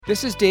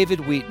This is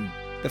David Wheaton.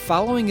 The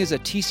following is a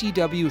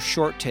TCW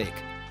short take,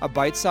 a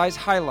bite-sized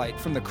highlight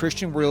from the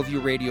Christian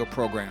Worldview radio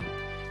program.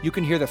 You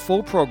can hear the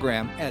full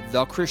program at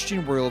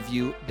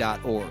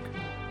thechristianworldview.org.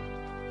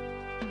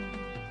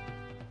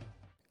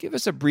 Give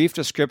us a brief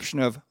description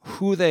of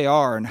who they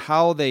are and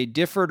how they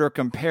differed or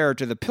compared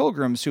to the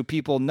Pilgrims who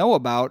people know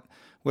about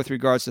with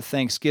regards to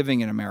Thanksgiving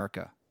in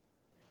America.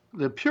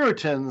 The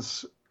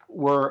Puritans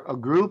were a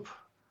group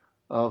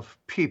of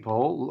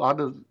people,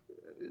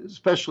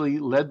 especially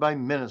led by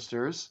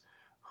ministers,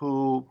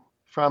 who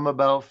from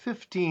about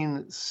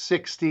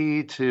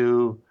 1560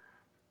 to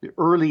the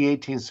early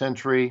 18th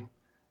century,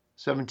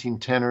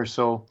 1710 or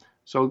so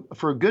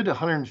for a good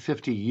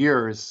 150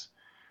 years,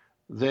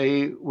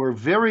 they were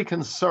very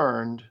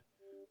concerned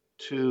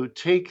to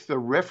take the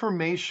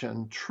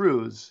Reformation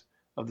truths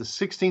of the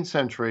 16th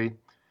century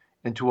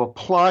and to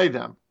apply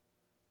them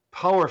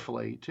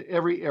powerfully to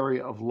every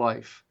area of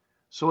life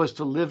so as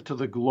to live to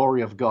the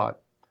glory of God.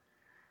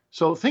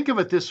 So think of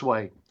it this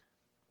way.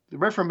 The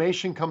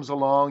Reformation comes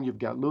along, you've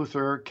got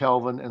Luther,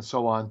 Calvin, and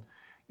so on,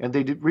 and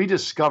they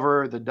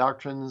rediscover the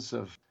doctrines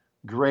of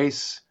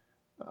grace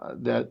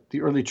that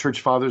the early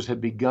church fathers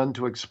had begun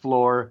to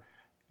explore.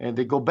 And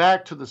they go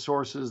back to the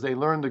sources. They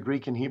learn the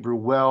Greek and Hebrew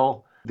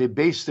well. They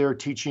base their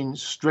teaching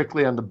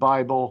strictly on the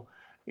Bible.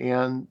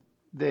 And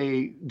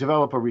they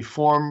develop a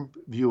Reformed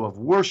view of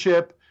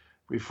worship,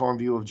 Reformed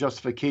view of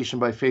justification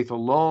by faith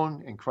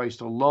alone and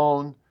Christ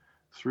alone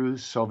through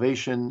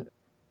salvation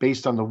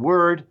based on the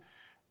Word.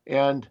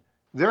 And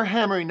they're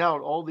hammering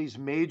out all these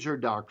major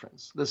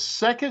doctrines. The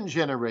second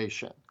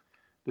generation,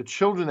 the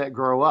children that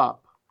grow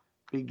up,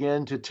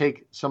 begin to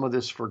take some of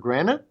this for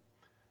granted.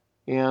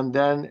 And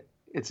then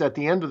it's at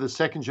the end of the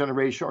second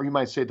generation, or you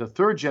might say the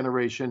third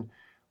generation,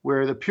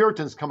 where the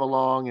Puritans come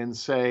along and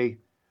say,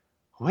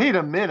 wait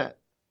a minute,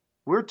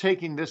 we're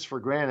taking this for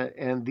granted.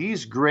 And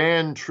these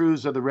grand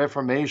truths of the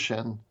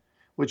Reformation,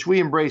 which we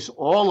embrace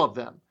all of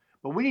them,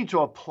 but we need to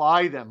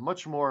apply them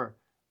much more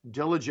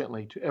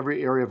diligently to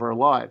every area of our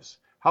lives.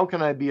 How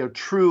can I be a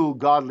true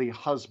godly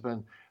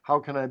husband? How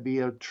can I be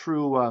a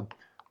true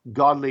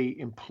godly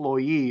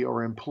employee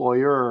or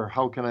employer?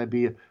 How can I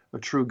be a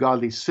true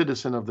godly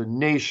citizen of the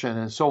nation,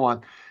 and so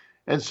on?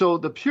 And so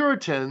the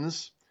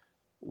Puritans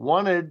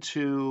wanted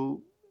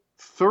to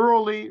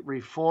thoroughly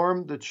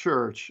reform the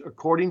church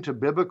according to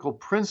biblical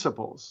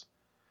principles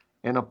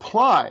and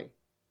apply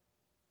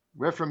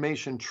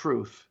Reformation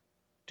truth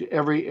to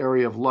every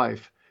area of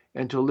life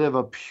and to live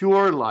a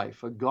pure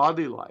life, a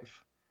godly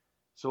life.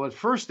 So at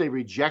first they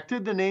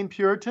rejected the name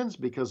Puritans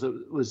because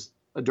it was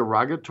a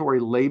derogatory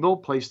label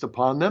placed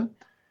upon them.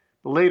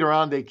 But later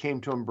on they came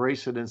to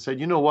embrace it and said,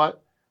 you know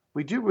what?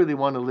 We do really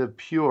want to live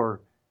pure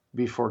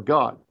before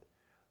God.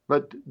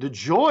 But the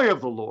joy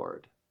of the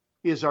Lord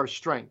is our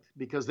strength,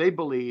 because they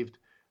believed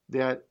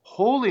that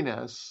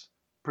holiness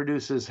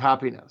produces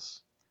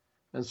happiness.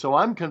 And so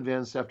I'm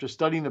convinced, after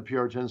studying the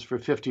Puritans for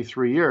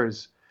 53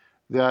 years,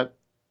 that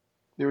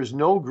there is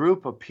no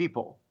group of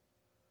people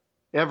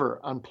ever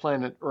on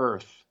planet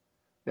Earth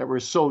that were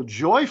so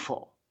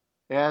joyful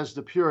as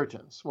the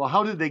Puritans. Well,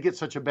 how did they get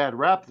such a bad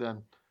rap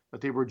then, that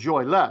they were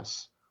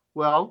joyless?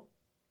 Well,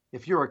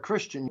 if you're a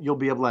Christian, you'll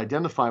be able to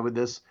identify with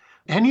this.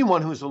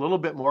 Anyone who's a little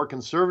bit more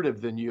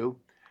conservative than you,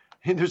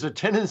 there's a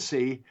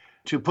tendency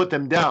to put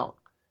them down,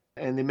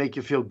 and they make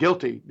you feel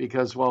guilty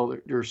because, well,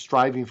 you're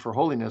striving for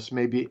holiness,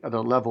 maybe at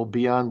a level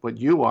beyond what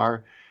you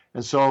are.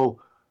 And so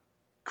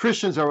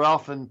Christians are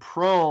often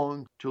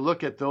prone to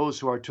look at those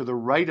who are to the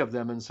right of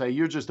them and say,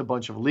 you're just a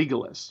bunch of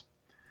legalists.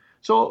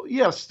 So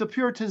yes, the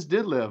Puritans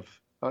did live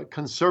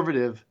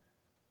conservative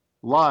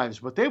lives,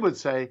 but they would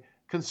say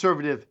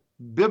conservative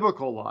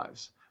biblical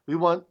lives. We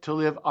want to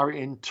live our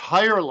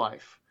entire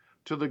life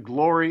to the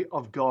glory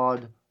of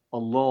God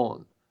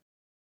alone.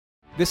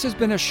 This has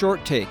been a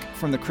short take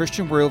from the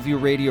Christian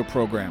Worldview radio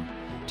program.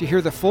 To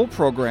hear the full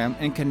program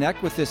and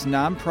connect with this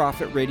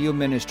nonprofit radio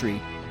ministry,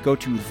 go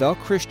to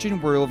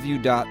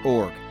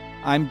thechristianworldview.org.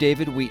 I'm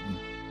David Wheaton.